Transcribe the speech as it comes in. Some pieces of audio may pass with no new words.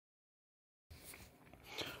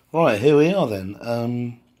Right, here we are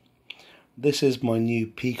then. This is my new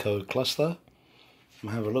Picocluster.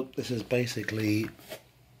 Have a look. This is basically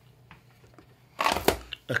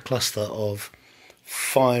a cluster of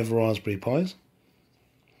 5 Raspberry Pis.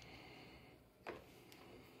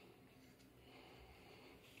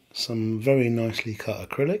 Some very nicely cut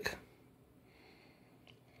acrylic.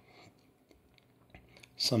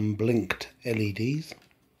 Some blinked LEDs.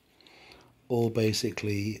 All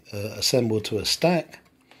basically assembled to a stack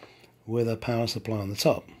with a power supply on the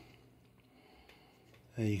top.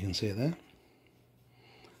 There you can see it there.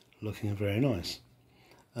 Looking very nice.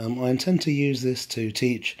 I intend to use this to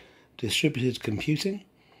teach distributed computing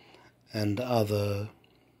and other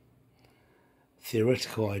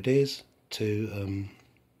theoretical ideas to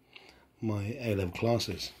my A-level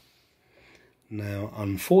classes. Now,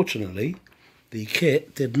 unfortunately, the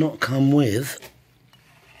kit did not come with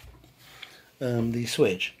the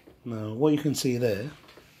switch. Now, what you can see there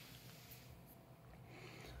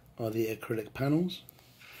are the acrylic panels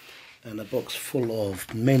and a box full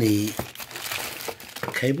of many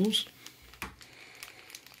cables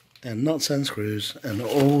and nuts and screws and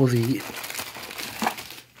all the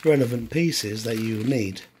relevant pieces that you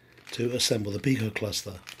need to assemble the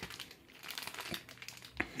Picocluster.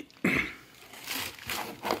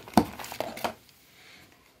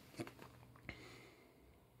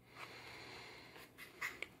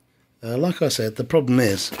 Like I said, the problem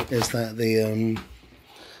is that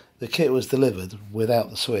the kit was delivered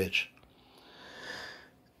without the switch.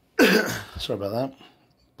 Sorry about that.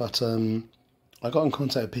 But I got in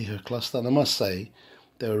contact with Picocluster, and I must say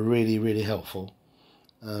they were really helpful,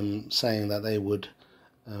 saying that they would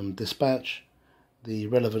dispatch the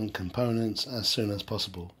relevant components as soon as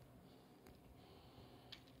possible.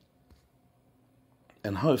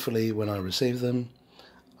 And hopefully when I receive them,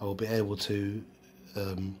 I will be able to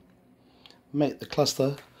make the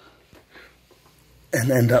cluster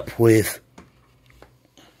and end up with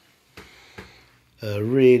a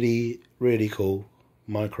really cool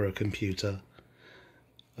microcomputer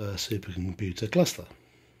supercomputer cluster.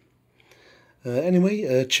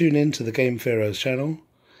 Anyway, tune in to the Game Pharaohs channel,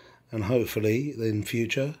 and hopefully in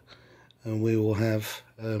future we will have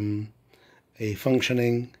a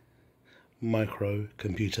functioning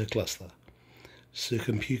microcomputer cluster.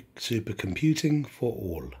 Supercomputing for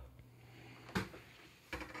all.